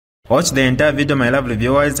Watch the entire video, my lovely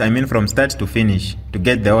viewers, I mean from start to finish, to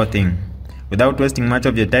get the whole thing. Without wasting much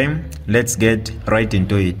of your time, let's get right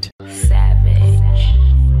into it.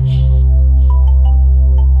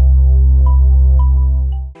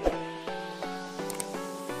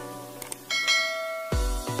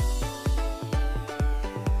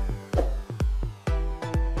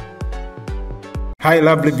 Hi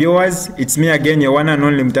lovely viewers, it's me again, your one and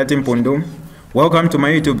only Mutati Mpundu. Welcome to my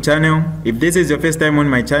YouTube channel. If this is your first time on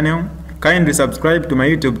my channel, kindly subscribe to my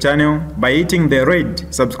YouTube channel by hitting the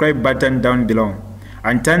red subscribe button down below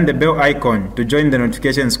and turn the bell icon to join the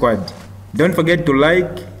notification squad. Don't forget to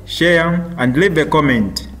like, share and leave a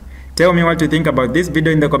comment. Tell me what you think about this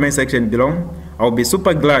video in the comment section below. I'll be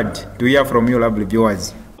super glad to hear from you lovely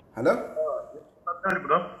viewers. Hello? Good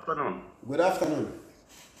afternoon. Good afternoon.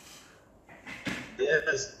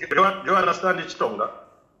 Yes. Do you understand each tongue?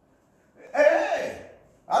 Hey!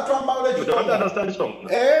 You don't understand each tongue?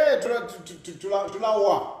 Hey,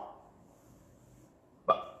 tulawa.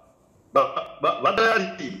 But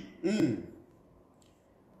reality.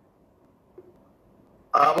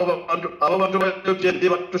 Abantu bagende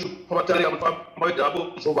batushobotari abamoida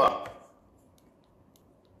abo soba.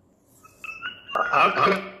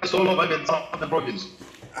 Solo by the province.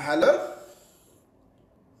 Hello?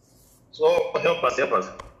 So help us.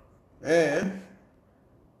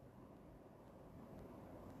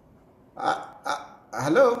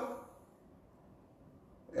 Hello?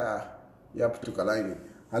 Yeah, you have to line.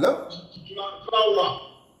 Hello?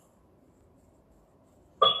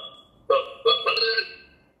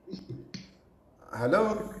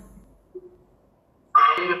 Hello?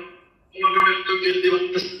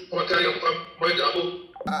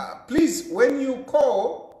 Please, when you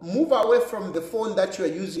call, move away from the phone that you are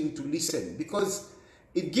using to listen, because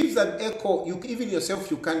it gives an echo. Even yourself,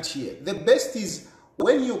 you can't hear. The best is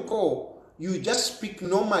when you call, you just speak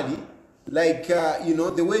normally, like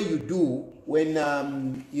the way you do when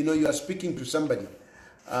you are speaking to somebody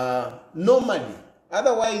normally.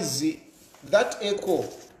 Otherwise, that echo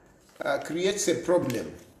creates a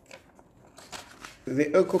problem. The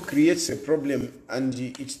echo creates a problem, and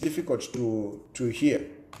it's difficult to hear.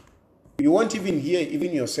 You won't even hear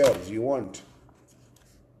even yourselves. You won't.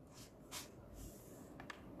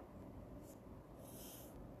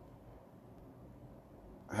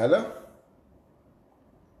 Hello?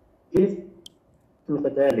 Yes,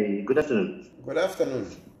 Mutati. Good afternoon. Good afternoon.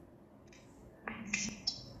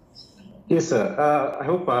 Yes, sir. I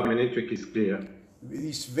hope my network is clear.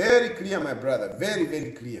 It's very clear, my brother. Very,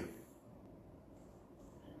 very clear.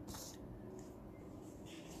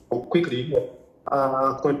 Quickly,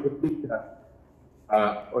 contribute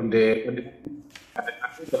on the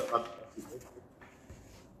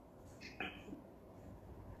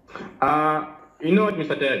you know what,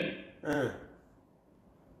 Mr. Daddy?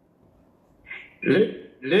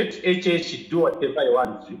 Let HH do whatever you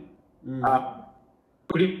want.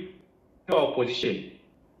 Click your position.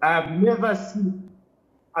 I've never seen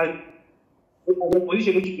an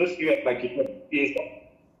opposition which is not clear like it is.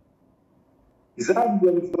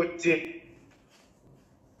 Zambians got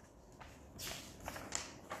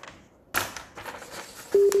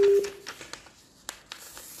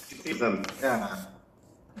yeah.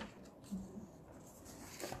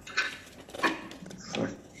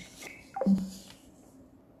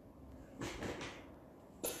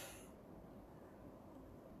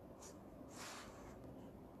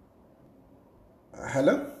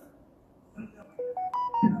 Hello?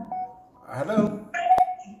 Hello?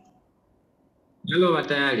 Hello,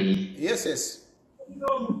 Watali. Yes.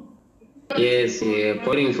 Yes,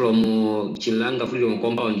 calling from Chilanga Freedom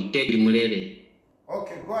Compound, Teddy Mulele.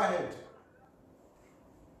 Okay, go ahead.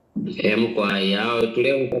 Mkwai,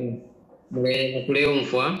 tuleo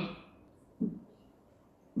mfwa.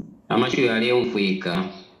 Amashu ya leo mfuika.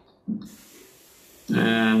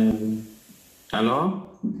 Hello?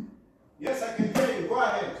 Yes, I can hear you. Go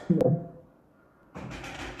ahead.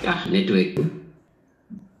 Yeah, network.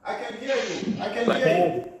 I can hear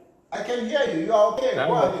you. I can hear you. You are okay.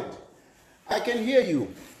 Go ahead. I can hear you.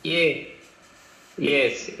 Yeah.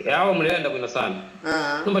 Yes. Yao mlenda kuna sana.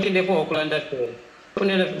 Numba tinde po okulanda to.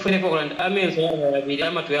 Fune po okulanda. Amen so yaba yabili.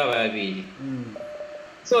 Ama tu yaba yabili.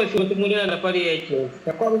 So if you want to mlenda pali yecho.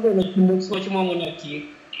 Kakwa mko na kimu so chimongo na ki.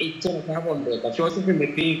 Ichana kahapo mbeka. Chosi fi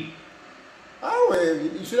mepi.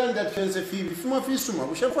 You shouldn't that fence a fee. If you want to we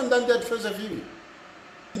shall find that fence a fee.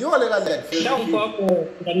 You all let that fence a fee.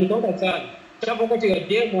 Shao sana. Shao kwa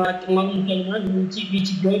demo mtani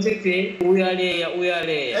bichi Joseph uyale.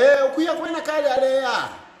 Ukuya kwena kale alea.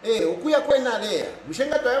 Ukuya kwena alea.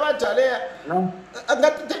 Mshenga toa wata alea.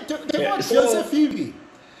 Anga te fence a fee.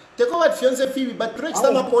 Take over fiance Phoebe, but direct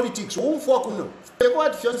some politics. Won't fuck no. Take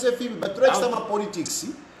over fiance Phoebe, but direct some politics.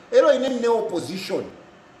 Ero in neo opposition.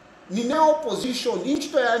 The neo opposition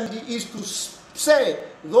each time is to say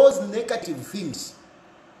those negative things.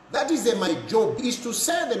 That is my job, is to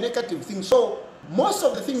say the negative things. So most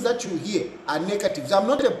of the things that you hear are negatives. I'm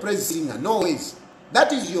not a praise singer, no ways.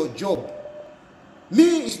 That is your job.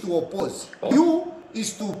 Me is to oppose. You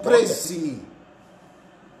is to praise singing.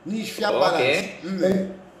 Okay.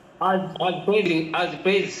 As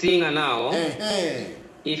praise singer now.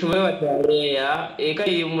 If you ever area,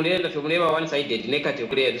 you never one-sided negative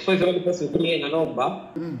clear. So if you want to person clear a number,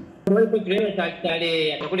 you want to clear that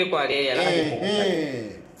area.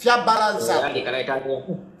 Fia balanza.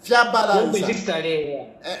 Fia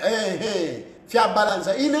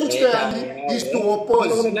balanza. In each is to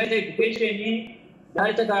oppose.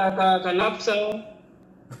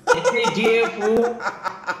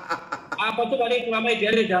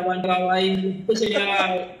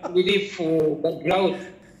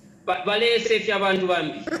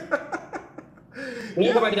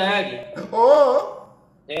 Oh.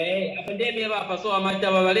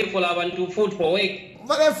 Food for work.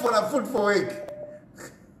 Food for work.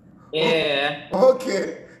 Yeah. Okay.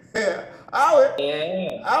 Yeah.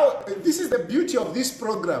 This is the beauty of this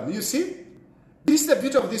program. You see? This is the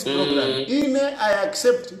beauty of this program. I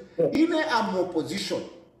accept. I'm opposition.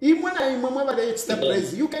 Even when I'm the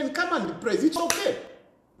praise, you can come and praise. It's okay.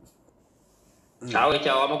 I want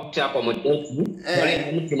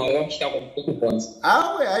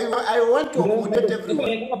to accommodate everyone.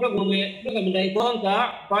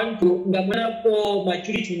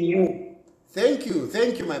 Thank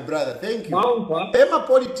you, my brother. Thank you. Emma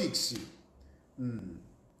politics.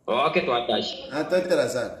 Okay, to attach.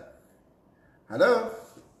 Hello.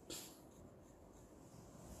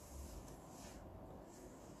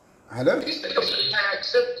 Hello.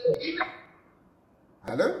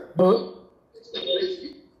 Hello.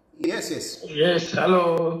 Yes. Yes,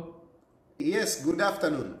 hello. Yes, good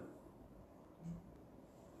afternoon.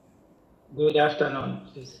 Good afternoon.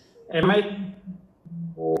 Am I?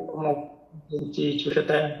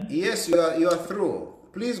 Yes, you are through.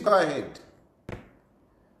 Please go ahead.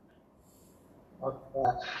 Okay.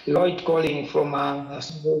 Lloyd calling from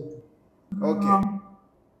Okay.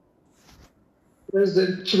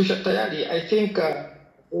 President Chirushatayali, I think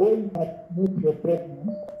when that make your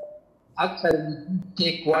problem, actually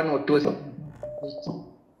take 1 or 2 things.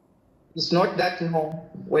 It's not that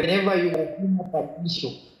whenever you bring up an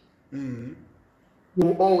issue,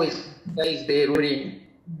 you always guys the ruling.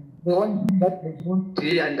 The one thing that they don't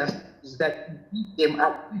really understand is that you pick them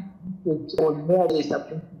up on where they supposed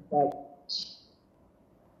to start.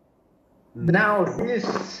 Now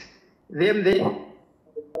since they are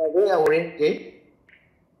already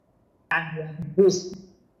and they are this,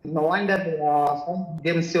 no wonder they are finding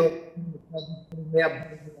themselves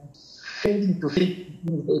failing to fit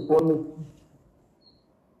the economy.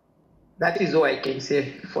 That is all I can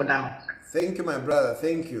say for now. Thank you, my brother.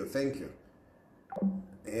 Thank you.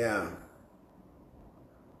 Yeah.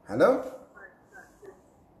 Hello?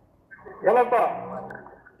 Hello, sir.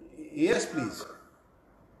 Yes, please.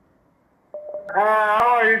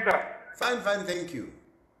 How are you, sir? Fine, thank you.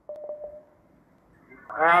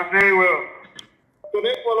 Very well.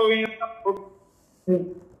 Today, following.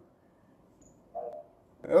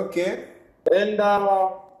 Okay. And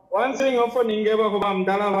one thing often in Gaba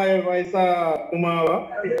Mdala Vaisa Kumawa.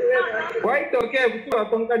 Quite okay, we are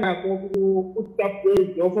talking about put up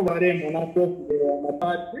with the offer of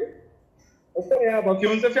Mutati. Okay, but you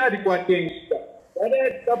also had the quating. That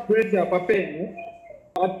is the pressure, Papa.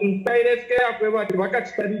 But inside the scale, we were to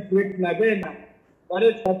study quick Navena. That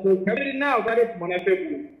is every now, that is Monaco.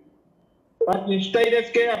 But inside the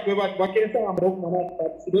scale, we were working some book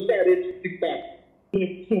Monaco.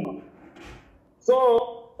 So,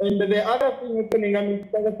 and the other thing happening, I mean,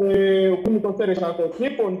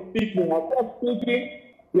 keep on speaking. After speaking,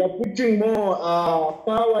 we are putting more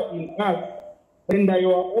power in us. And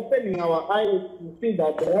you are opening our eyes to see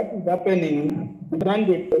that what is happening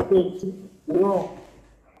 100%. No.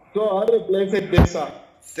 So, have a blessed day, sir.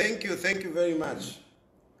 Thank you very much.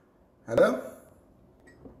 Hello?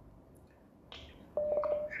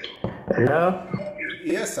 Hello?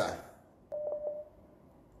 Yes, sir.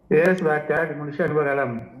 Yes, but Munishan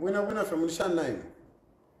Bagalam. Winner from Munishan 9.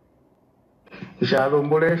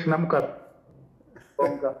 Shalombulesh Namka.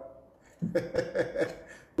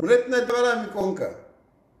 Retna Dwala Mikonka.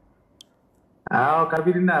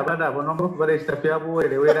 Kabirina, Bada, Bonombo, Barestafiabu,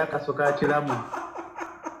 Elewera, Kasoka Chilamu.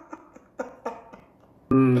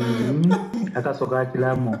 Akasoka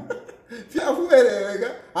Chilamu. Fiafu,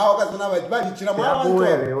 Awo kazana bali chira mwa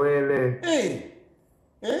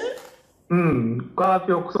Kwa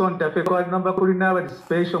okusonta fe kwa namba kulina ba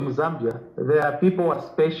special mu Zambia. There are people who are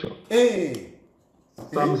special.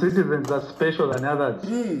 Some citizens are special than others.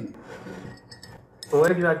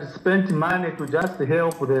 When you had spent money to just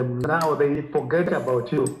help them, now they forget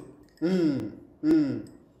about you.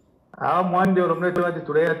 I'm one day I'm not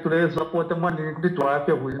today support the money to do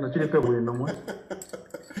after we know chili pepper in the morning.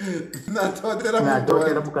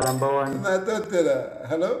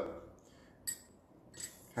 Hello?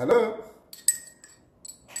 Hello?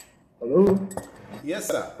 Hello? Yes,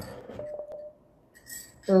 sir.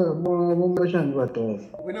 We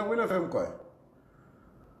know from Koi.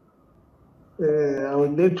 I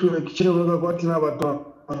would need to exchange what you have at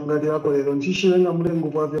all. I'm going to go to Chishi and I'm going to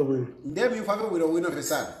go to the Dem you favor with a winner of the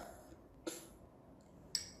sun.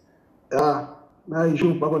 Now you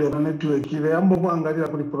should probably run to a key. I'm going to go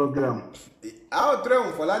to the program. Our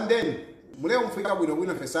train for London. Mulem figure with a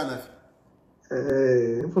winner of the sun.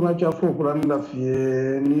 For my child, for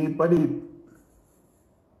anybody.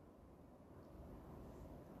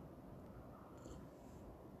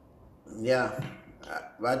 Yeah.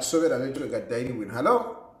 But so that I got daily win.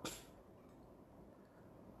 Hello?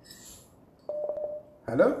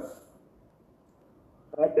 Hello?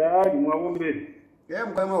 Yeah, I'm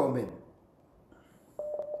coming over.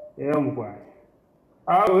 Yeah, I'm going.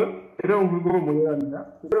 I don't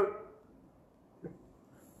go.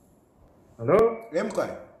 Hello? I'm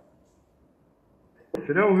going.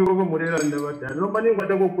 Today we go to Murray. Nobody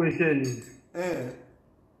got a question.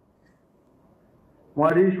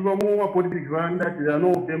 Mwarishi wa muwa politics wanda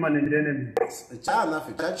tizano permanent enemy. Chana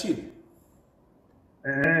fi chachini.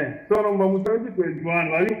 So number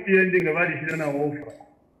 2021 wali pending abali shina offer.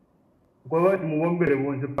 Kwa watu muombele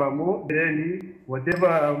wonse pamo then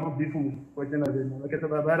whatever mo bifu kwa jana zenu. Wakati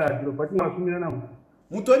babara adilo pati masumina na mu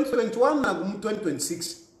 2021 na mu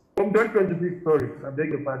 2026. From 2026 sorry, I beg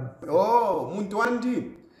your pardon. Oh, muntu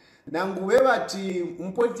wandi. Nangu bebati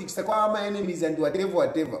politics kwa ama enemies and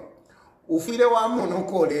whatever. Ufile wa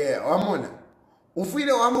monokolea, wamona.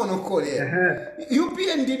 Ufile wa monokolea.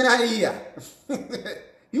 UPN dinaia.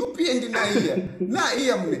 UPN dinaia. Na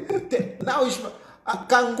iya mne. Now ishma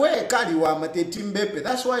kangwe kali wa mateti mbepe.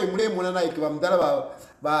 That's why mle mwana na ikiwa mdala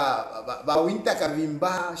ba winter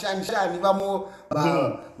kavimba, shani vamo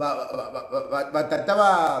ba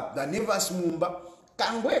tataba da nevas mumba.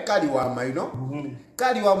 Kangwe kali wa ma, you know.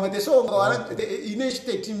 Kali wa mate songa wana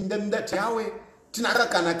initiate ndati yawe. Tinaka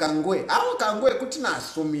kana kangwe. Awa kangwe kutina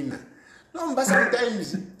asomina. No mba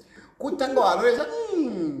sometimes kutanga waloweza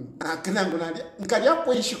akinangu nadia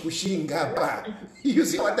nkaliapo ishi kushinga hapa. You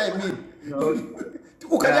see what I mean?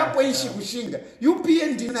 Ukaliapo ishi kushinga.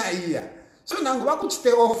 UPN dinaia. So nangu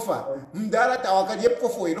wakuchite offer. Mdala tawakaliapo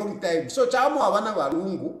for a long time. So chamo hawana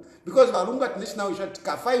walungu. Because walungu at least now we should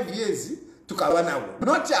 5 years tukawana wo.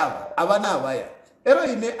 Not chava. Hawana hawaya. Ero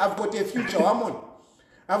ine I've got a future wamon.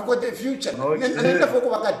 I've got a future.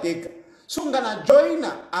 So I'm gonna join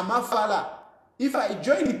Amafala. If I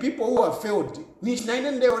join the people who have failed, nish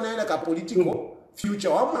nainende ona like a political future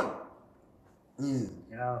woman.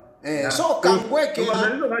 So kangweke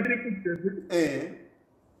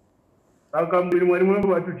akambuli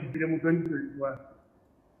mwalimu watu chipile mu 2021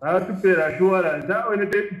 atupera assurance awene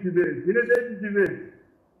tete chibe ine tete chibe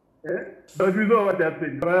but we know what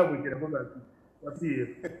happened baya bukira ko bati.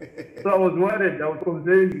 So I was worried, I was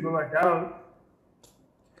concerned because my child.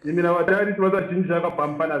 You mean our daddy was a ginger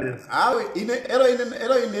pampana there?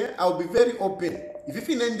 I'll be very open. If you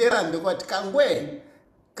feel in there and what kangwe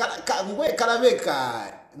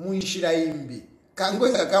kalaveka muishira imbi.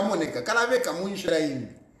 Kangwe kamoneka kalaveka muishira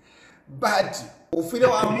imbi. But ufile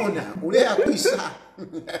wa mona ule akuisa.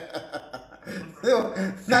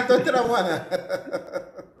 Na totera mwana.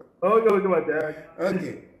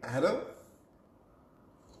 Okay. Hello?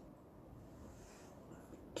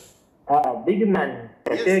 Big man,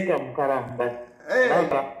 take him, caramba.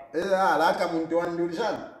 Laka muntu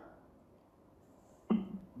wandulishana.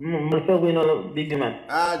 Big man.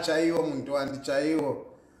 Chaiwo muntu wandi chaiwo.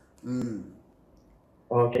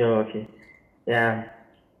 Okay. Yeah.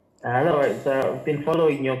 Otherwise, we've been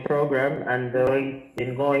following your program and the way it's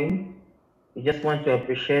been going. We just want to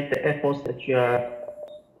appreciate the efforts that you are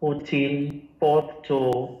putting forth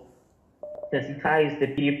to sensitize the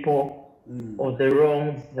people of the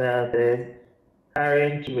wrongs that the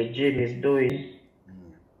current regime is doing.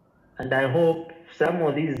 And I hope some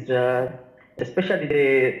of these, especially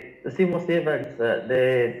the civil servants,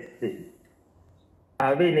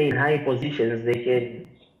 are really in high positions, they can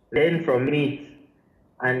learn from it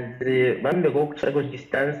and go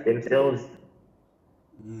distance themselves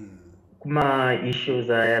kuma issues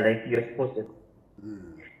are like you're supposed to.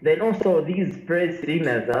 Then also these praise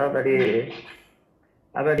singers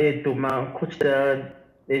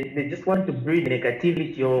they just want to breed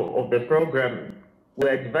negativity of the program. We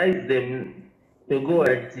advise them to go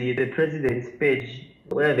at the president's page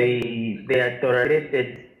where they are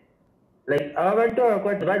tolerated. Like abantu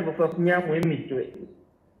abakwati bali kufunyamu emitwe.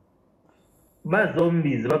 Ba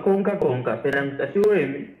zombies bakonka pena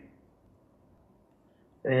mtasiwemi.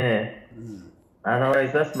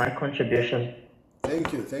 Otherwise that's my contribution.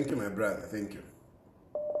 Thank you my brother, thank you.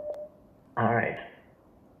 All right.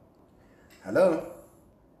 Hello.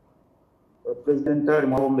 President Tari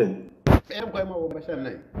Mwabombe. Kwa Mwabombe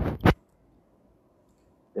shana.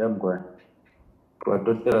 Yamkwa. Kwa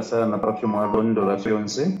totera sana pafi mwalondo la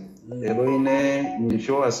fionse. Ero ine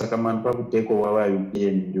nishowa sakamantu pa kuteko wawa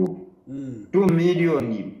UPN juu. 2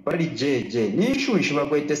 million pali JJ. Nishu ishiba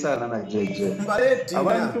kwete sana na JJ.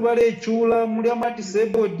 Abantu bale chula muli amati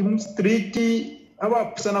sebodi mu street. Aba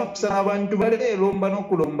pusana abantu bale lomba no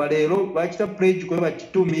kulomba lero bachita pledge kwa bati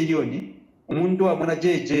 2 million. Umuntu amuna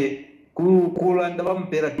JJ kulanda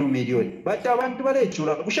bampera 2 million. But abantu bale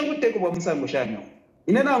chula kushakuteko bwa musango shanyo.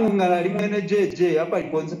 Inena ngungala limwene JJ apa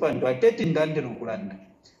ikonzi pantu ateti ndande nokulanda.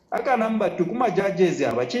 Aka number 2 kuma judges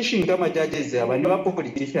aba chishinga ma judges aba ni wapo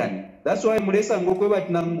politician. That's why mulesa ngokwe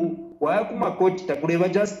batinangu waya kuma court takuleva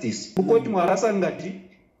justice. Ku court mwalasa ngati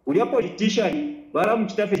uli politician bara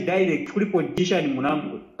mchitafe direct kuli politician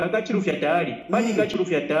munangu. Kaka chirufya tayari, panika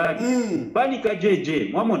chirufya tayari. Panika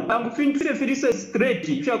JJ mwamona angu fintu firise straight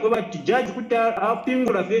ifya kwa bati judge kuta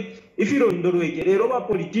apingula fe ifiro ndorweke lero ba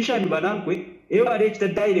politician banankwe ewa rechita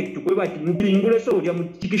direct kwa bati mupingule so ya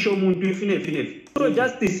mutikisho muntu ifine. So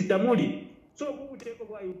justice tamuli. So kuteko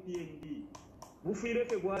kwa UPND.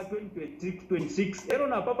 Bufirefe kwa 2026 ero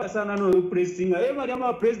na papa sana no pressing mali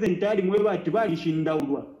ama president ali mwe bati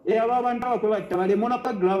balishindaulwa aba bantu bakwe bati bale mona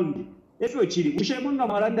pa ground efyo chiri ushemunga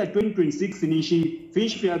maranda 2026 nishi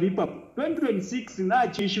fish ya bipa 2026 na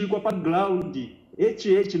chishi kwa pa ground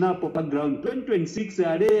napo pa ground 2026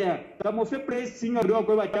 area kama fe pressing ro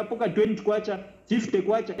kwa bati apoka 20 kwacha 50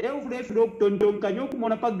 kwacha every rock tontonka nyoku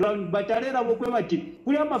mona pa ground batalera bokwe bati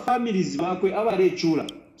kuli ama families bakwe abale chula.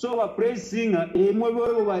 So wa praise singer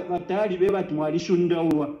mwewe batali be bati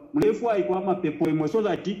mwalishundaulwa mulefu ayi kwa mapepo emwe so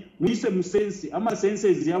that mwise musensi ama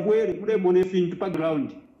senses yabwere mule mone fintu pa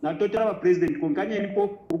ground na totala wa president konkanye nipo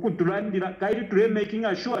ukutulandira kairi tule making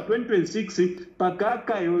a sure 2026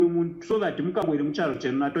 pakaka yo muntu so that mukabwere muchalo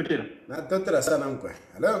chenu na totela sana mkwe.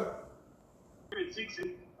 Hello 2026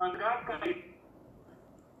 pakaka.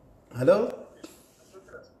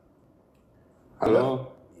 Hello.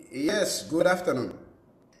 Yes, good afternoon.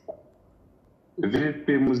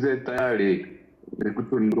 Vipi mzee tayari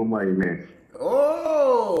nikutunduma ime.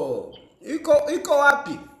 Oh, iko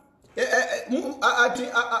wapi?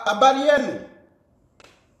 Habari yenu?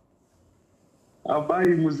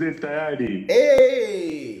 Habari mzee tayari.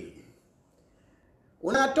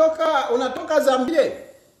 Unatoka Zambia?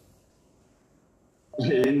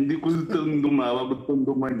 Ndikuzitunduma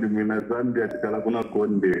abakutunduma ndimina Zambia tikala kuna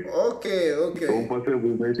konde. Okay. Upase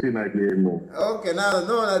bumeshi na gemo. Okay, no,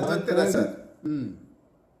 natotela sana.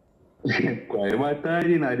 Kwa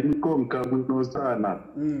ematari na likonka buno sana.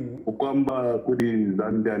 Ukwamba kuri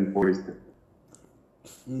Zambian Forest.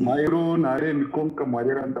 Mairo na re mikonka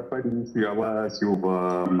marera ndapari nisi aba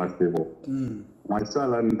siuba masebo.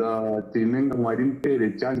 Masala nda tinenga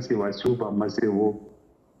marimpere chance wa siuba masebo.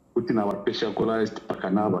 Kuti na wapesha kola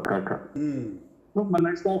pakana bakaka. No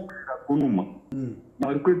manasa kunuma.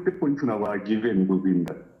 Marikwete ponchu na wa given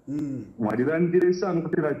gubinda. Mwarirandire sana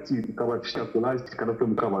kutira ati kabafisha kolasti karafe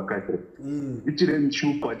mukabakate. Ichire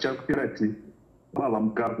nchupa cha kutira ati baba mu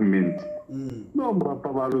government. No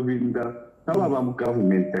mbapa barubinda baba mu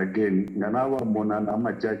government again nganaba mona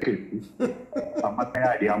na jacket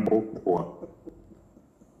amatayari ambokwa.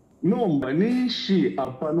 Nomba nishi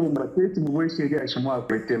apa nomba teti muweshe ya shimwa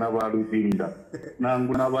kwete na barubinda.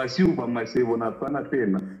 Nangu na basiuba masebo na pana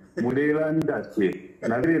tena. Murera ndase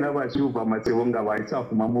na bena bashuva masebo nga baisa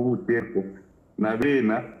mu buteko na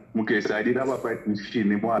bena mukesarira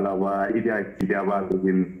abapartishini mwala ba ili akiri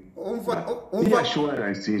abantu umva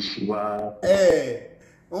assurance shiba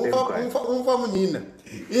umva munina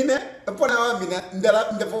ine pona wamina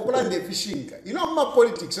ndafokula ndefishinga ma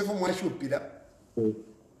politics efu mwashupira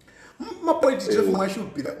ma politics efu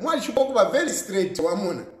mwashupira mwalishuko kuba very straight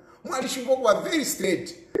wamona mwalishuko kuba very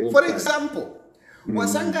straight. For example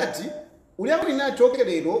wasangati uliawo inachoke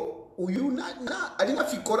lero uyu na alina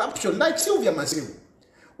fi corruption like Sylvia Masimu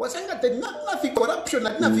wasangati na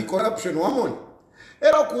fi corruption wamona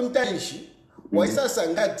era kuntanshi waisa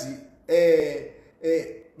sangati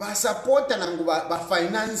basapota nangu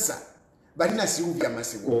bafinansa balina Sylvia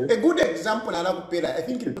Masebo. A good example alakupera, I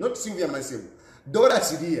think not Sylvia Masebo, Dora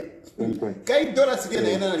Siria. Kai Dora Siria na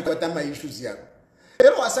yena nalikuwa ma issues yako.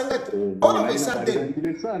 Ero wasanga all of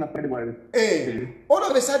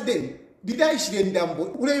a sudden didashire ndambo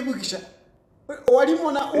ulayibukisha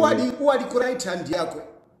walimona wali ku right hand yako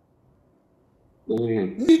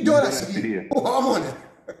ni Dora Siria wamona.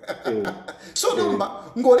 So number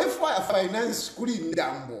ngolefu ya finance kuli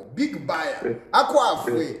ndambo big buyer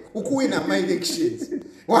akwafwe ukuwina my elections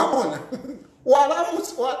wamona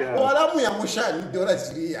walamu ya mushani Dora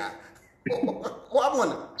Siria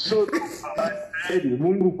wamona. So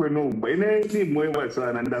Mungu kwenu ine ni mwewa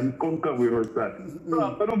sana ndamkonka bwiro sana.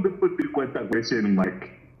 So don't be put quite a question mark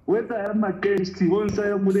whether I'm against once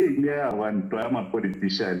I am ya one I'm a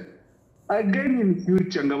politician again in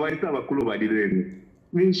future ngabaita abakulu badirene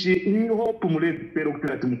ni hope muleti pero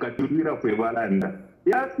kutati mukaturira kwe balanda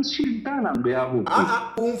ya kushintana mbeaho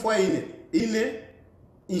umfwa ine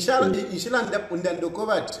inshallah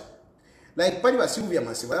ndandokovat like pali wa Sylvia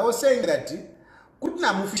Masebo. I was saying that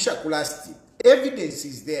kutna mufisha kulasti evidence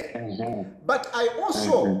is there. But I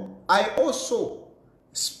also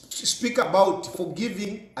speak about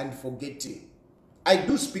forgiving and forgetting. I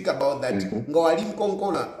do speak about that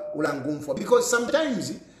because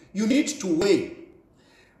sometimes you need to weigh.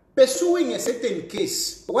 Pursuing a certain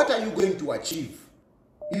case, what are you going to achieve?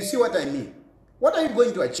 You see what I mean? What are you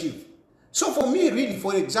going to achieve? So for me, really,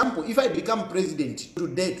 for example, if I become president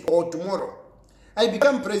today or tomorrow, I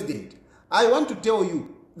become president, I want to tell you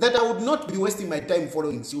that I would not be wasting my time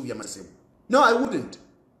following Sylvia Masebo. No, I wouldn't.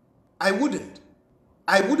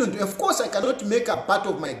 Of course, I cannot make a part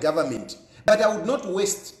of my government, but I would not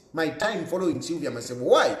waste my time following Sylvia Masebo.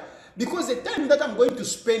 Why? Because the time that I'm going to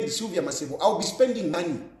spend Sylvia Masebo, I'll be spending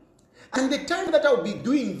money. And the time that I'll be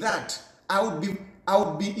doing that, I would be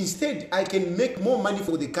instead, I can make more money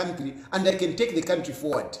for the country and I can take the country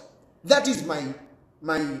forward. That is my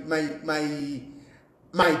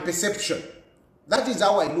perception. That is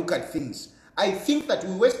how I look at things. I think that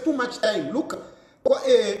we waste too much time. Look,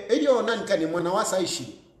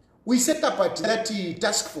 we set up at that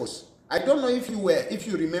task force. I don't know if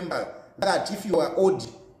you remember that, if you are old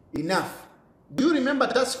enough. Do you remember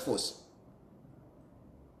task force?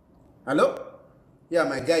 Hello? Yeah,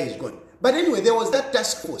 my guy is gone. But anyway, there was that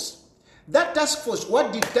task force. That task force,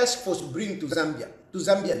 what did task force bring to Zambia, to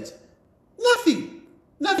Zambians? Nothing.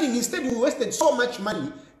 Nothing. Instead, we wasted so much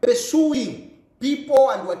money pursuing people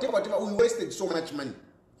and whatever. We wasted so much money.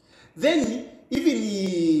 Then,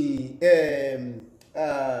 even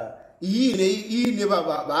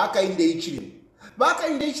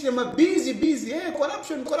busy,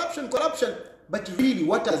 corruption. But really,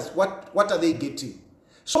 what are they getting?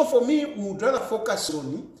 So for me, we would rather focus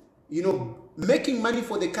on, making money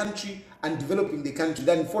for the country and developing the country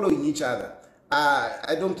than following each other.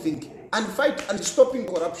 I don't think. And fight and stopping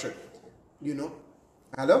corruption.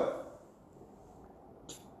 Hello?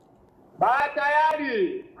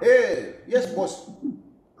 Hey, yes, boss.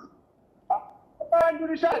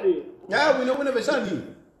 Yeah, we know when we're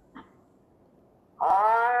standing.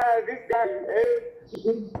 This guy,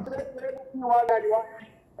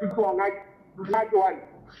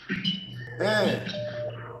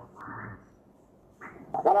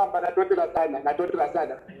 I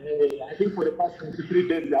think for the past 23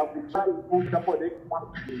 days, I've been trying to move for the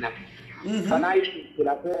tonight,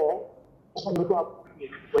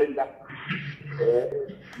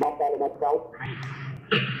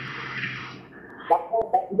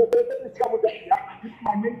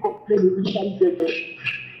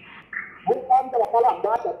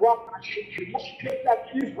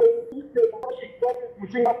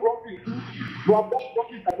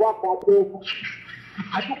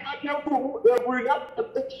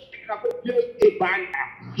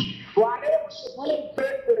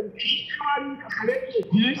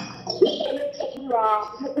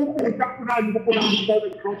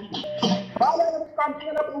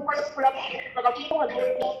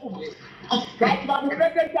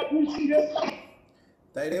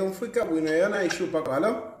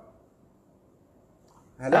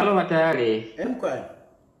 Hello, Matari.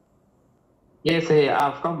 Yes,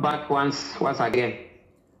 I've come back once again.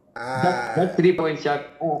 That's 3 points, Jack.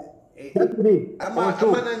 That's three. I'm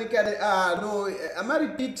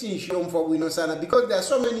repeating for Winosana because there are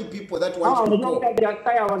so many people that want to go.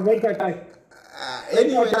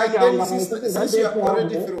 Anyway, then since you are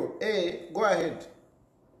already through, go ahead.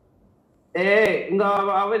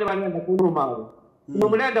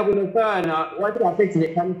 What affects the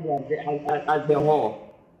country as the whole.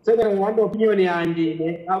 So there one opinion and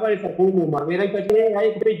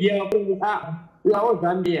We are all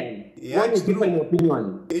Zambians. Yeah, One is different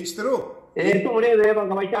opinion. It's true. So mlebe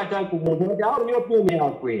ngabachata kumuntu au ni opinion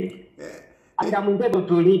yakwe. And I'm entitled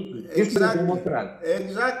to lead. Exactly. We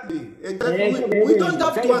don't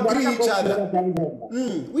have to agree each other.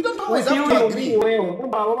 We don't always have to agree.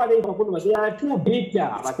 They are too bitter.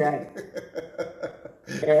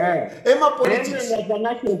 Emma politics.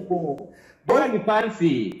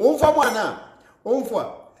 Fancy.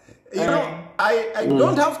 You know, I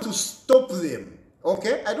don't have to stop them.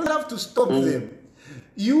 Okay? I don't have to stop them.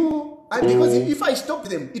 Because if I stop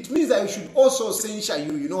them, it means I should also censure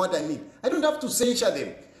you. You know what I mean? I don't have to censure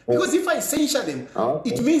them. Because if I censure them,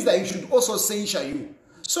 it means that I should also censure you.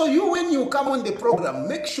 So when you come on the program,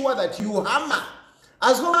 make sure that you hammer.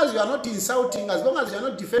 As long as you are not insulting, as long as you are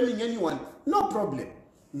not defaming anyone, no problem.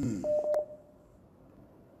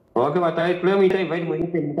 Okay, but I claim it. You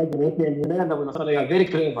are very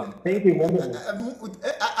clever. Thank you.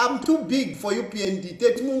 I'm too big for you, PND.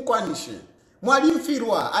 I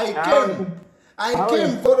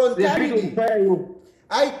came voluntarily.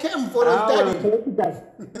 I came voluntarily.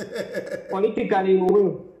 Politically, we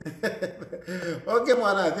will. Okay,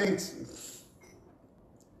 Mwana, thanks.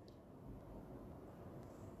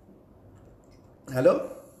 Hello?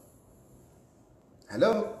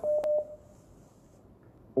 Hello?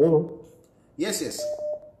 Hello? Yes.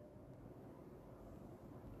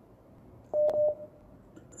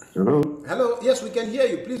 Hello? Hello? Yes, we can hear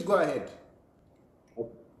you. Please go ahead.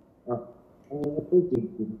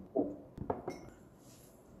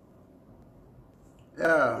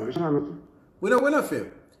 Yeah. We're not fair.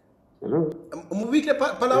 Hello? Mubike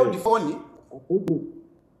pala audifoni.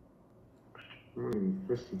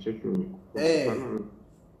 First checking.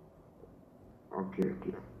 Okay.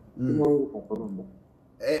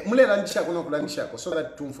 Mulera ndishako nokulandishako so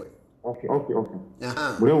that tumfwe. Okay.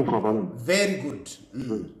 Very good.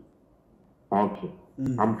 Okay.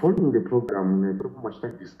 I'm following the program. The program was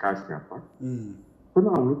discussed here. So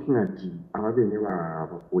now I'm looking at the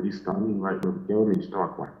police coming right from government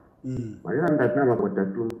stock one. I understand about the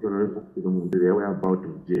two they were about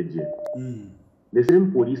to JJ. The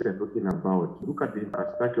same police are talking about. Look at the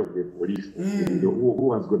infrastructure of the police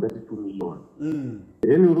who has got 32 million.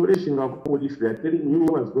 Then in relation of police, they are telling you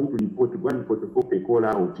who was going to report to go and photocopy a call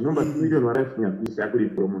out. You know, but 2 million were left in a piece actually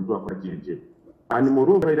from JJ. And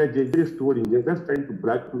moreover, the JJ story, they're just trying to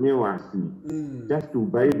blackmail us, just to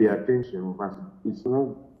buy the attention of us. It's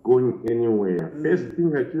not going anywhere. First thing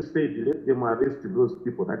that you said, let them arrest those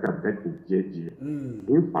people that have got the JJ.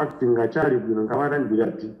 In fact, in Gachari,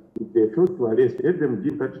 if they fail to arrest, let them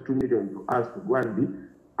give 32 million to us to go and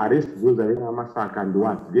arrest those that are massacred and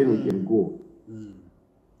what, then we can go.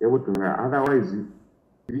 Otherwise,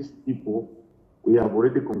 these people, we have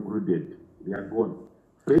already concluded, they are gone.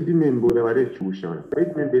 Freddie Membo,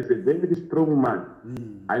 Freddie Membo is a very strong man.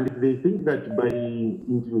 And they think that by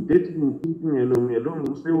intimidating, thinking along,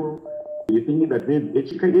 they think that maybe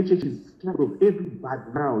HH is kind of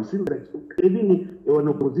everybody now. It seems like even an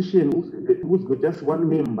opposition who's got just one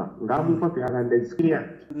member, and is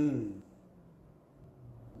clear.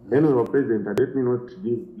 Anyway, President, let me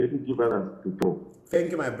give others to talk.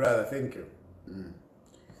 Thank you, my brother. Thank you.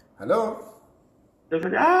 Hello?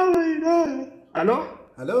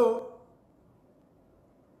 Hello?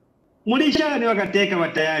 Mulishani wakateka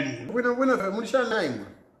watayari. Mulishani naimwe.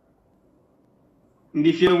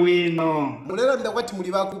 Ndifyo wino. Mulera ndakwati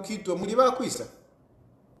mulibaku kitwa, mulibakwisa.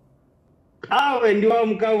 Awe ndiwa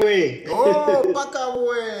mkawe. Oh,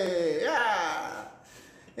 pakawe.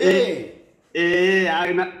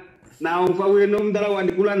 Yeah. Na umfawe no mdala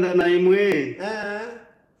wandikulanda na imwe.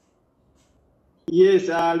 Yes,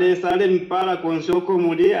 ale mpala konsoko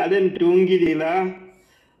muli, ale ntungilila.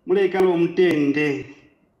 Mule kalo mtende.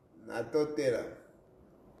 Natotera.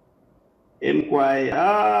 Mkwai.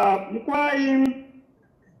 Mkwai.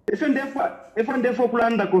 Efo ndefo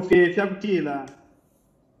kulanda kofi fyakutila.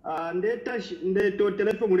 Ndeto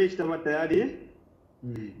telefo mule chitama tayari.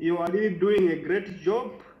 You are really doing a great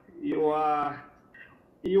job. You are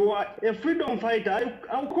a freedom fighter.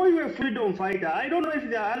 I'll call you a freedom fighter. I don't know if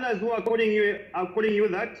there are others who are calling you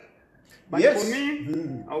that. But yes. For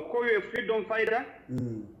me, I'll call you a freedom fighter.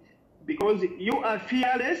 Because you are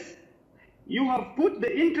fearless. You have put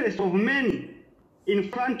the interest of many in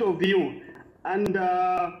front of you. And,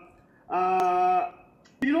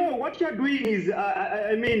 you know, what you're doing is,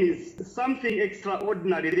 is something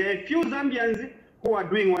extraordinary. There are a few Zambians who are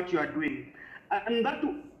doing what you are doing.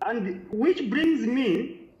 And which brings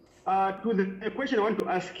me to the question I want to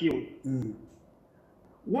ask you.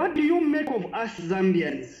 What do you make of us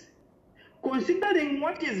Zambians? Considering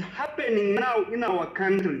what is happening now in our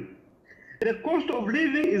country, the cost of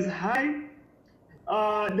living is high,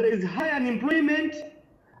 there is high unemployment,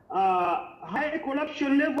 high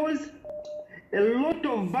corruption levels. A lot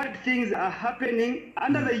of bad things are happening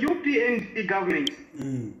under the UPND government.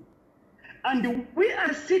 And we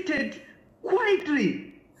are seated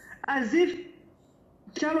quietly as if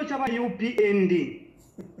Chalo Chaba UPND.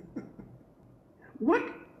 What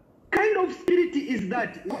kind of spirit is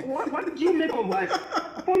that? What do you make of us?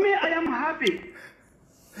 For me, I am happy.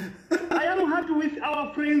 I am happy with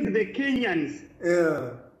our friends, the Kenyans.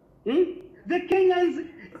 Yeah. The Kenyans,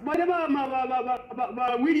 whatever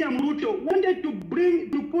William Ruto wanted to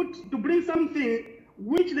bring something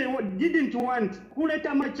which they didn't want,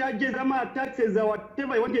 Kuletama charges, taxes, or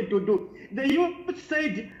whatever they wanted to do. The youth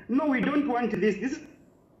said, no, we don't want this. This is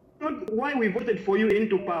not why we voted for you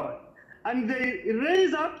into power. And they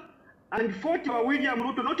raised up and fought for William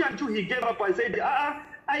Ruto, not until he gave up and said,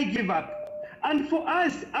 I give up. And for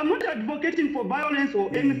us, I'm not advocating for violence or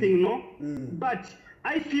anything, no, but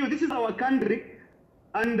I feel this is our country,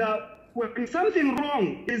 and when something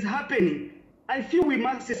wrong is happening, I feel we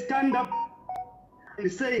must stand up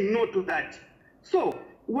and say no to that. So,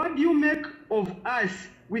 what do you make of us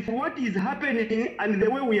with what is happening and the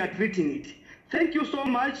way we are treating it? Thank you so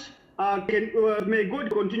much. May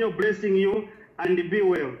God continue blessing you and be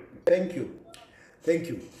well. Thank you. Thank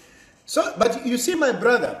you. So, but you see, my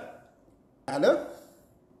brother, hello?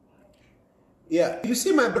 Yeah, you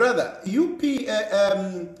see, my brother,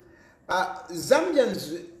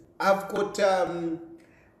 Zambians have got,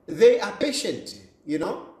 they are patient, you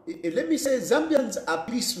know. Let me say, Zambians are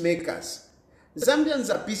peacemakers. Zambians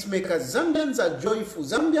are peacemakers. Zambians are joyful.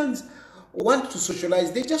 Zambians want to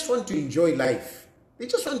socialize. They just want to enjoy life. They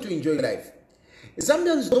just want to enjoy life.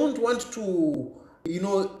 Zambians don't want to, you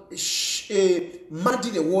know, muddy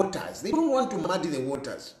the waters. They don't want to muddy the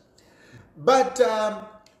waters. But,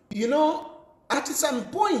 you know, at some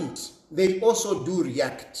point, they also do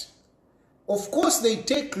react. Of course, they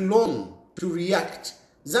take long to react.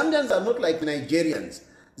 Zambians are not like Nigerians.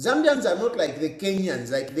 Zambians are not like the Kenyans,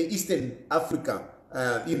 like the Eastern Africa,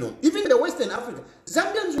 you know, even the Western Africa.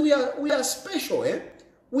 Zambians, we are special, eh?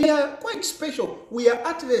 We are quite special. We are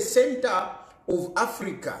at the center of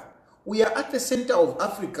Africa. We are at the center of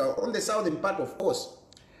Africa, on the southern part, of course.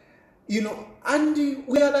 You know, and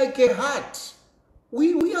we are like a heart.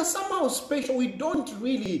 We are somehow special. We don't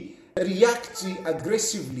really react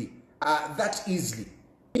aggressively that easily.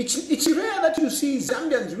 It's rare that you see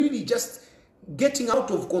Zambians really just getting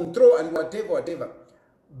out of control and whatever.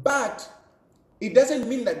 But it doesn't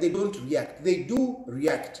mean that they don't react. They do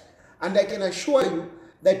react. And I can assure you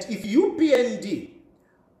that if UPND,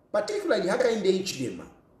 particularly Hakainde HDM,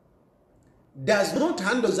 does not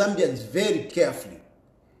handle Zambians very carefully,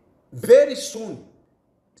 very soon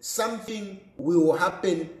something will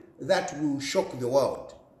happen that will shock the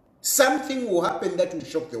world. Something will happen that will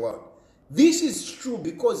shock the world. This is true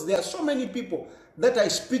because there are so many people that I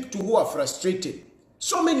speak to who are frustrated.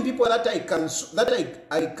 So many people that I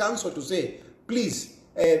counsel to say, please,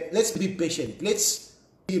 let's be patient. Let's,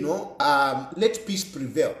 you know, let peace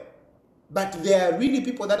prevail. But there are really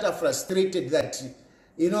people that are frustrated that,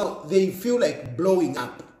 you know, they feel like blowing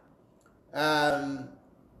up.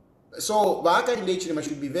 So, Bahaka in HDM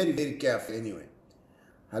should be very, very careful anyway.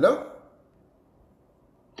 Hello?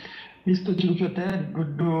 Mr. Chilufete,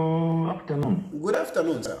 good afternoon. Good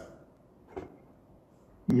afternoon, sir.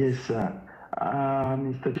 Yes, sir.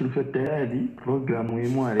 Mr. Chilufete, program we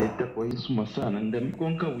aleta kwa isuma sana.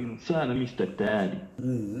 Ndamikonka winu sana, Mr. Tayari.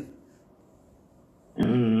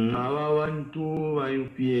 Awa wantu wa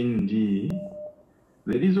UPND,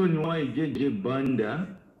 the reason why JJ Banda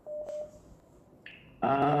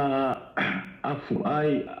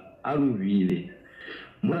aluvile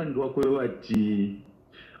mwandu wakwe wati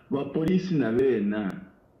bapolisi na bena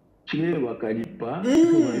chile wakalipa wa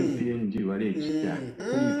UPND walekita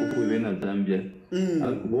kulipo kwena Zambia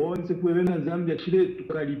bonse kwena Zambia chile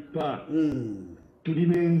tukalipa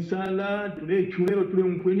tulime nsala tule chulero tule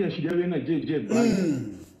mkweli ashija bena JJ Banda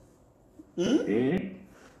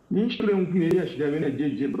Nishi tule mkweli ashija bena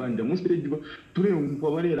JJ Banda musite tule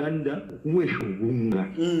mkwabale randa umwesho bunga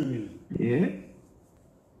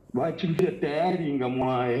bachilifia tayari nga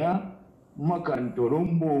mwaya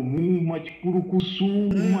makantorombo mu machikurukusu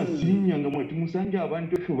masinya nga mwati musanja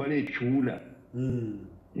abantu efo balechula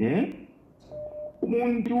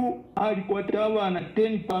umuntu alikwata abana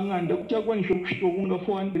 10 panganda kuchakwanisha kushitobunga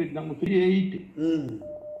 400 na 380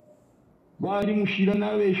 bali mushira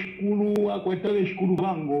nabe shikulu akwata be shikulu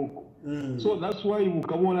bangoko so that's why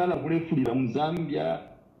ukabona ala kulefulira mu Zambia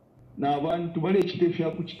na abantu balechitefya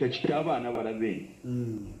kuchita abana balabe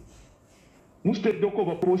musitedde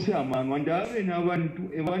bapoose amangu andi abe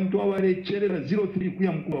n'abantu abalekyerera 03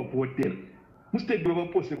 kuya mukubavotera musitedde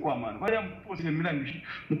bapooseko amangu balya mupoose emirangi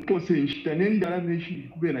mupoose enshita n'endala n'eshiri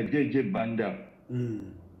kubeera jeje Banda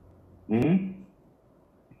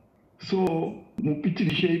so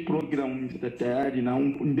mupitirishe hii programu Mr. Tayari na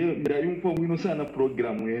ndayumva bwino sana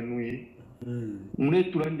programu yenu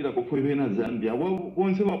muletulangira ko kwebena Zambia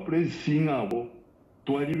bonse ba pressing abo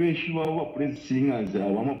twali beshi ba press singers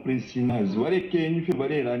abo ama press singers bareke nyife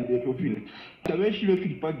barerande fyo fine tabeshi le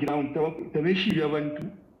fili background tabeshi byabantu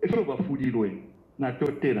efyo bafulirwe na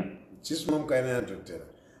totera chisimo mkaina na totera.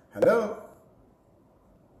 Hello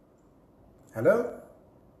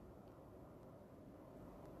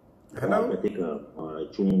katika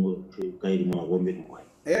chungu kairi mwa bombe kwa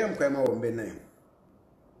mkaima bombe nayo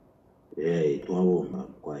twabomba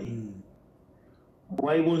kwai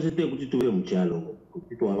waibonzete kuti tuve muchalo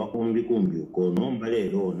kuti twavakumbi uko nomba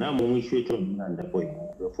lero namwe mwishwe chonanda kwa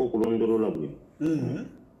fo kulondorola bwino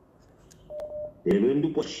lero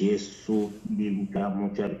ndipo Yesu ndikutamo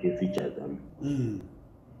chari chefichazama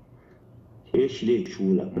eshile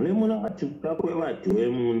chula mulemona ngati kakwe vati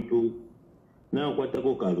wemuntu na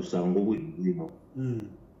kwatako kalusango bwino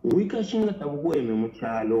wikashinga tabukweme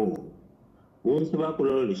muchalo bonse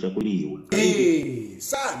bakulolesha kuliwe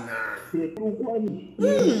sana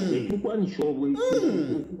tukwani shobwe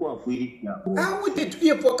kwafuirika awite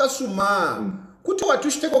tuyepo kasuma kuti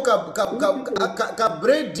watushiteko ka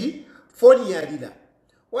bread phone yalira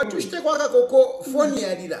watushiteko akakoko phone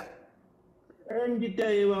yalira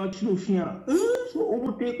nditaye bachufya so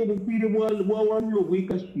ubuteko bupire bwa wami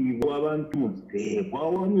obwikashibwa abantu bwa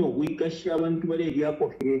wami obwikashi abantu bale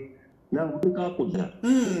yakofye nangutuka koza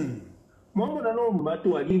Mama na no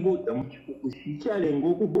mbatu walibota muchifukushi chale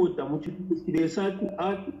ngokubota muchifukushi lesatu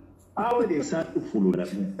atu awale satu fulula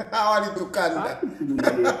awali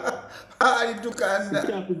tukanda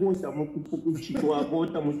chakubota muchifukushi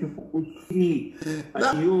twabota muchifukushi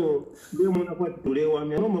atiyo lemona kwatulewa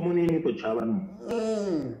myaromba munene to chabanu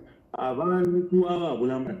abantu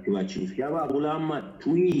ababulama tibachifi ababulama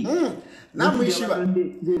twi namwishiba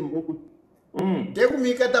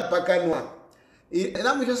ndekumika tapakanwa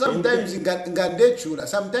namusho sometimes ngandechura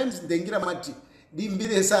sometimes ndengira mati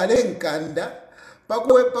dimbire sale nkanda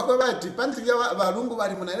pakwe bati panzika balungu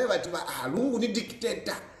bali munane bati balungu ni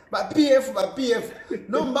dictator ba PF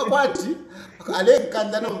nomba kwati ale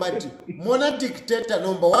nkanda nomba ati mona dictator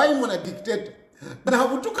nomba why mona dictator na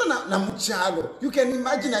butuka na muchalo. You can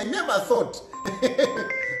imagine I never thought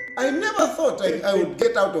I would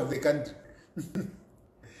get out of the country.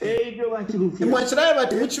 Mwachiraye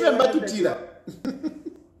bati muchiwe mbatutira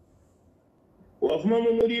wafuma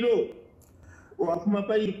mu muliro wafuma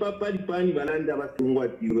pali pani balanda batungwa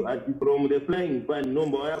tiro ati from the flying pan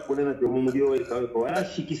nomba wayakolena te mu muliro weka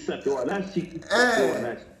washikisa to washikisa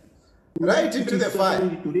right into the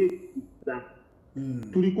fire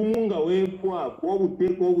tuli kumunga wepwa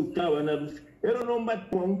obuteko obutaba na ero nomba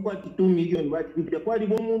twankwa 2 million bati kwali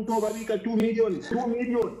bomuntu obabika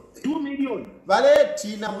 2 million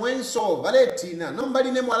valetina mwenso valetina nomba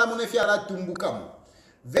line mwala munefyala tumbukamo.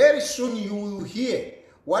 Very soon you will hear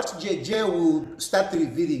what JJ will start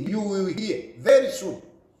revealing. You will hear very soon.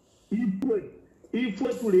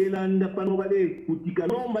 Ifwe tulelanda pano bale kutika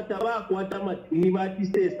nomba tabako atamatini bati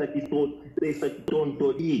sesa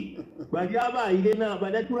kitontoli bali abaile na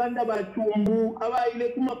badatulanda batumbu abaile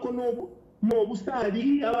kumakono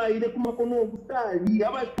n'obusali abaile kumakono obusali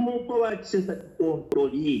abatuko bakisesa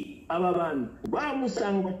kitontoli ababantu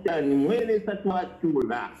bamusanga cyane mwelesa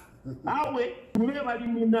twatula awe tule bali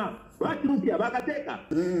muna batulupya bakateka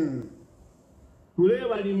tule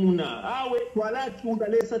bali muna awe twalachunga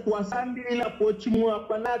lesa twasambirira pochimwa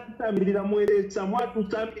panatutambirira mwelesa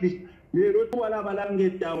mwatusambirira lero twala balange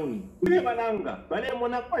town tule balanga bale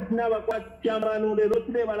mona kwatina bakwachamano lero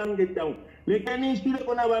tule balange town lekani sile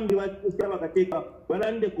kona bambi batusya bakateka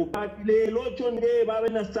balande kupati lero chonde babe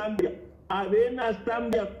na Zambia abena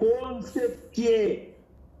Zambia concept ye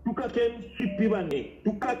tukakemisipi bane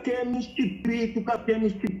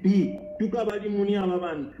tukakemisipi tukabali muni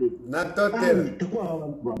ababantu natotera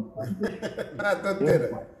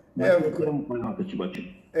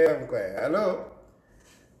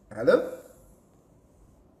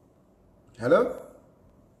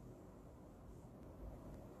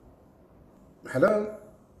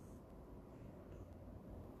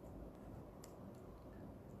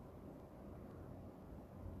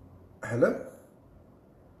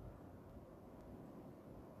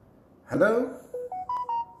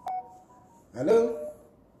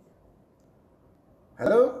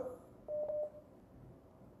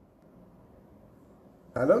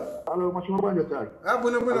Hello, machimba bwanja tari.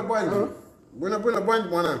 Bwana bwana. Bwana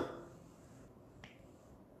bwana.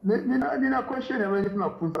 Nina question ambayo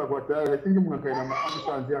tunafunza kwa tayari. I think mnakaina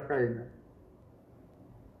mwanzo kaina.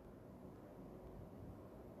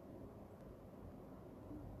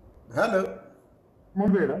 Hello.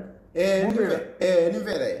 Muvera?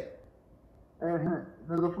 Nivera.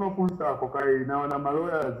 Nazofuna kufunza kwa kaina na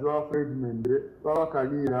maloya zwa Fred Mende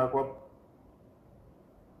wakanira kwa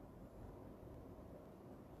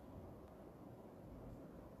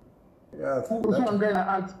Yeah,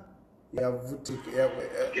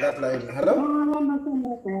 that line. Hello?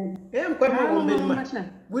 I'm quite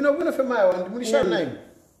we from my one. We shall name.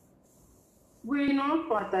 We know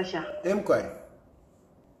Patasha. I'm quite.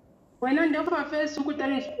 When I never first from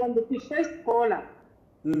the first caller.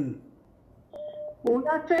 Una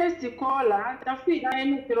first caller, the feed I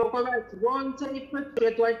am to recover to one to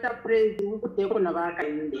what a praise you could take on a vaca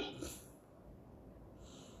in there.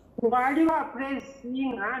 While you are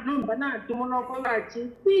praising, I don't banana to monopolize,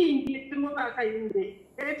 being the Movaca in there.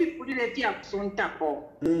 Every put it at the on tapo.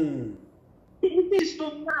 It is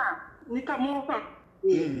to now, Nikamova.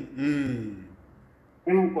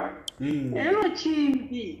 Hello,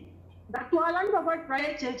 Chimbi. That one I'm about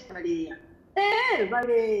prior church, Valia.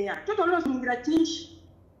 Valia, total loss in gratish.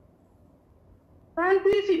 And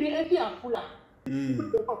this is the Etia Fula.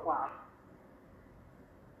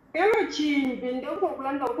 Hello, Chimbi, the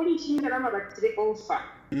Oakland of Polish in the Ramabat Ofa.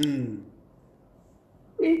 In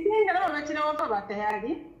the Ramabat of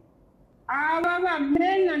Batari, our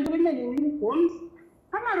men and women in uniforms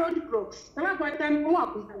come a road crooks. Come up with them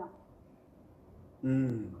walk with them.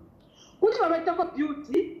 Which are better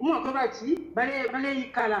beauty, more coverage,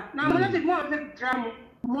 ballet color. Now, one of the more of the drum,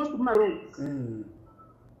 most maroons.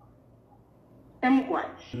 Quite.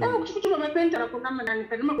 I want to put my painter up on and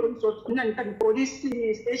the police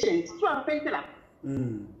stations to a painter.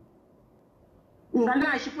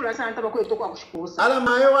 Ngana shipula Santa Baco to Cox.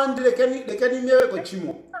 Alamayo and the can never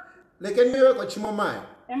chimo. They can never chimo mine.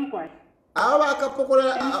 Quite. Awa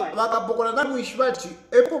wakapokola na mwishibati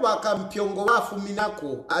epo bakampyongo wafu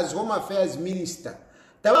minako as home affairs minister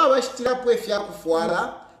taba bashitira po efya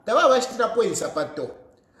kufuala taba bashitira po insapato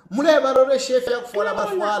mule barore chef ya kufuala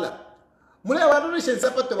bafuala mule barore chef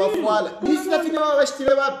insapato bafuala nisina fina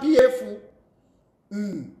bashitira ba PF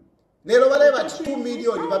lero bale bati 2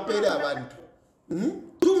 million bapere abantu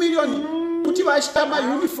 2 million kuti bashitama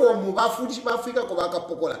uniform bafuji bafika ko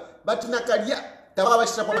bakapokola but nakalia taba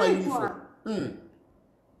bashitira po uniform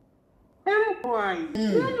Why?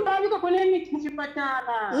 You have a polemic with your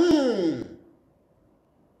patara.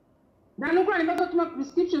 Now, look at my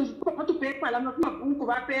prescriptions to paper. I'm not going to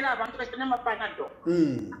pay up and to my panado.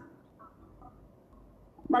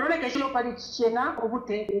 But I show Parichena or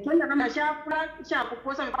take it. When I'm a sharp, I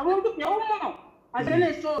want to pay more. I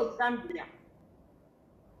then saw Zambia.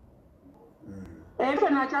 If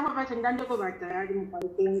I'm not a person, then go back there.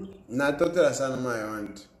 Not total son my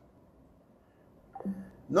aunt.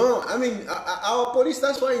 No, I mean, our police,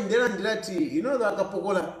 that's why in Derandilati, you know, the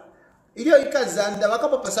Wakapokola. Ilio ikazanda,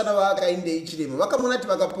 wakapapasana waka inde ichilimo. Wakamunati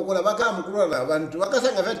wakapokola, wakamukura,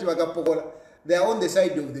 wakasanga vati wakapokola. They are on the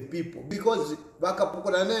side of the people. Because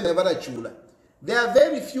wakapokola nene varachula. There are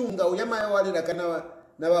very few, nga uyama ya wale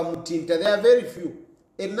na wa mutinta. There are very few.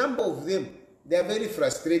 A number of them, they are very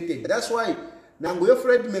frustrated. That's why, nanguyo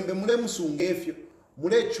Fred membe mule musungefyo,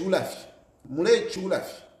 mule chulafi.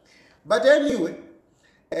 But anyway,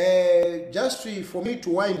 just for me to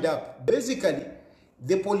wind up, basically,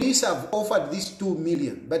 the police have offered this 2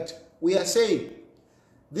 million, but we are saying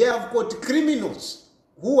they have got criminals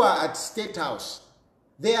who are at State House.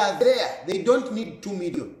 They are there. They don't need 2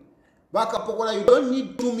 million. Wakapokola, you don't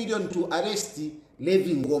need 2 million to arrest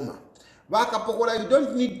Levi Ngoma. Wakapokola, you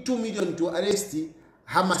don't need 2 million to arrest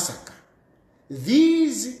Hamasaka.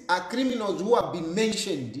 These are criminals who have been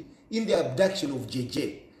mentioned in the abduction of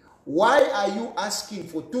JJ. Why are you asking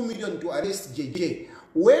for 2 million to arrest JJ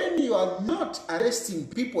when you are not arresting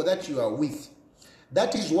people that you are with?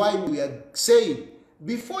 That is why we are saying,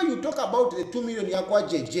 before you talk about the 2 million yakwa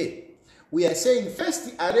JJ, we are saying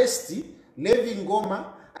first arrest Levi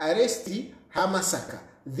Ngoma, arrest Hamasaka.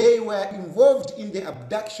 They were involved in the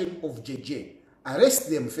abduction of JJ. Arrest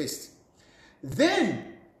them first.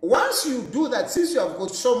 Then, once you do that, since you have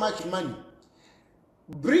got so much money,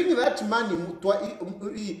 bring that money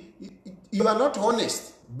to you are not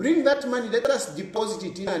honest. Bring that money, let us deposit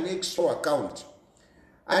it in an extra account.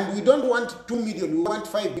 And we don't want 2 million, we want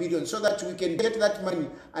 5 million, so that we can get that money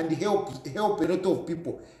and help a lot of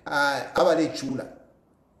people.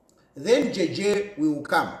 Then JJ will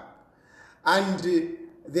come. And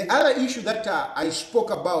the other issue that I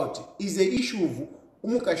spoke about is the issue of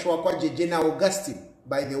Umukashwa kwa JJ na Augustine,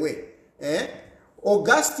 by the way.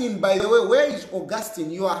 Augustine, by the way, where is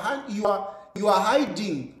Augustine? You are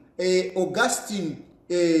hiding Augustine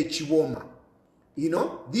Chiwoma. You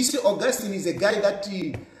know, this Augustine is a guy that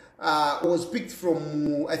was picked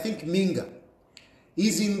from, I think, Minga.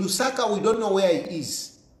 He's in Lusaka. We don't know where he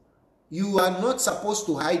is. You are not supposed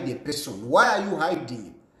to hide a person. Why are you hiding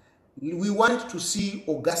him? We want to see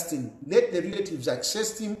Augustine. Let the relatives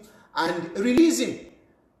access him and release him.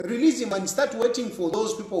 Release him and start waiting for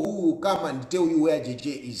those people who will come and tell you where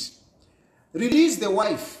JJ is. Release the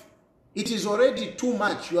wife. It is already too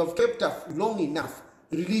much. You have kept her long enough.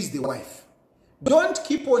 Release the wife. Don't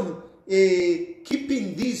keep on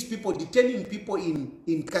keeping these people, detaining people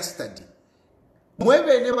in custody.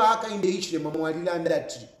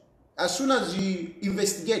 As soon as you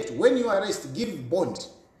investigate, when you arrest, give bond.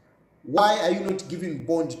 Why are you not giving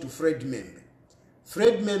bond to Fred Membe?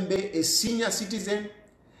 Fred Membe, a senior citizen,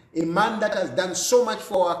 a man that has done so much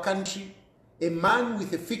for our country, a man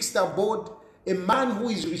with a fixed board, a man who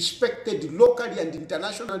is respected locally and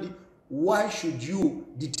internationally. Why should you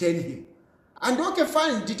detain him? And okay,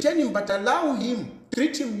 fine, detain him, but allow him,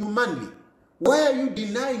 treat him humanly. Why are you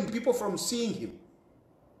denying people from seeing him?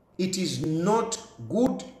 It is not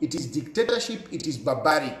good. It is dictatorship. It is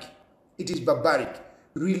barbaric. It is barbaric.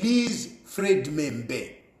 Release Fred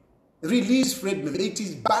Membe. Release Fred Membe. It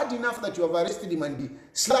is bad enough that you have arrested him and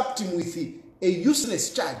slapped him with a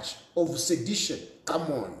useless charge of sedition.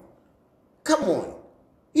 Come on. Come on.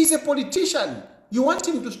 He's a politician. You want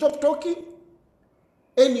him to stop talking?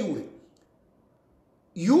 Anyway,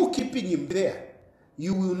 you keeping him there,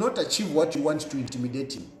 you will not achieve what you want to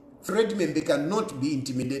intimidate him. Fred Membe cannot be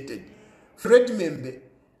intimidated. Fred Membe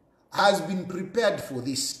has been prepared for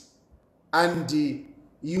this, and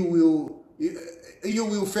you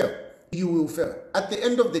will fail. You will fail. At the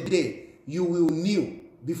end of the day, you will kneel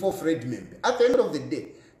before Fred Membe. At the end of the day,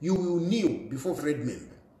 you will kneel before Fred Membe.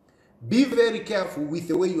 Be very careful with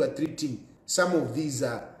the way you are treating some of these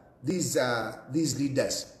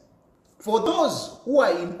leaders. For those who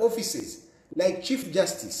are in offices like Chief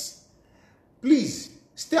Justice, please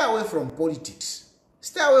stay away from politics.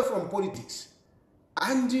 Stay away from politics.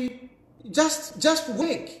 And just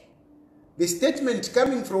wake. The statement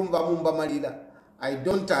coming from Bamumba Malila, I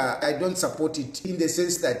don't support it, in the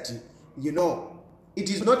sense that, you know, it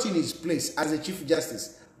is not in his place as a Chief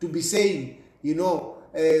Justice to be saying, you know,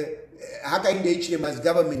 Hakainde Hichilema's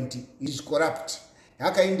government is corrupt.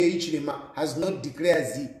 Hakainde Hichilema has not declared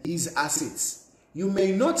his assets. You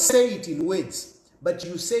may not say it in words, but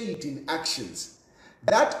you say it in actions.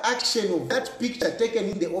 That action of that picture taken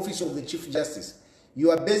in the office of the Chief Justice, you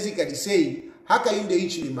are basically saying Hakainde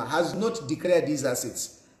Hichilema has not declared his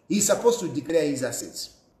assets. He's supposed to declare his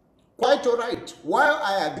assets. Quite all right. While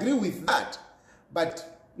I agree with that, but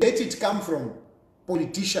let it come from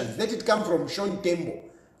politicians. Let it come from Sean Tembo,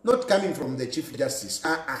 not coming from the Chief Justice.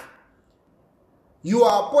 You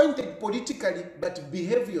are appointed politically, but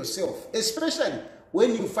behave yourself, especially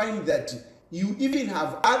when you find that you even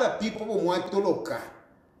have other people and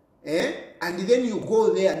then you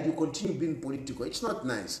go there and you continue being political. It's not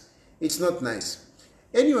nice. It's not nice.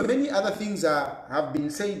 Anyway, many other things have been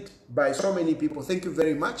said by so many people. Thank you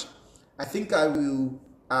very much. I think I will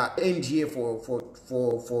end here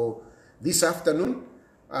for this afternoon.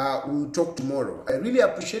 We'll talk tomorrow. I really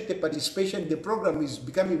appreciate the participation. The program is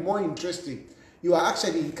becoming more interesting. You are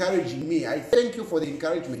actually encouraging me. I thank you for the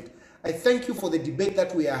encouragement. I thank you for the debate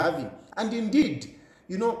that we are having. And indeed,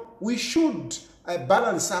 you know, we should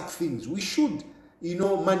balance up things. We should, you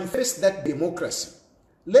know, manifest that democracy.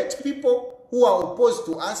 Let people who are opposed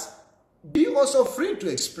to us be also free to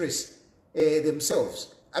express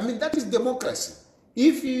themselves. I mean, that is democracy.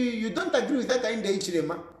 If you don't agree with that Hakainde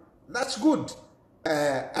Hichilema, that's good.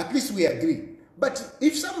 At least we agree. But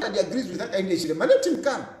if somebody agrees with that Hakainde Hichilema, let him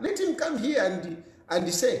come. Let him come here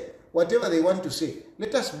and say whatever they want to say.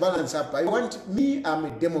 Let us balance up. I'm a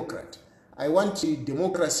Democrat. I want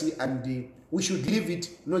democracy, and we should live it,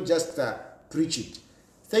 not just preach it.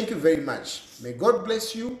 Thank you very much. May God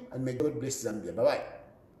bless you, and may God bless Zambia. Bye-bye.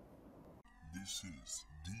 This is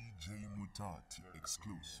DJ Mutati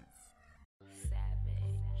exclusive.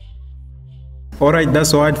 Alright,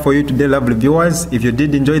 that's all for you today, lovely viewers. If you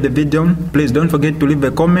did enjoy the video, please don't forget to leave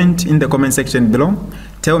a comment in the comment section below.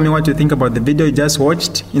 Tell me what you think about the video you just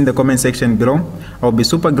watched in the comment section below. I'll be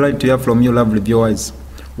super glad to hear from you, lovely viewers.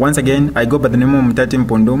 Once again, I go by the name of Mutati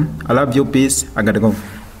Mpundu. I love you, peace, I gotta go.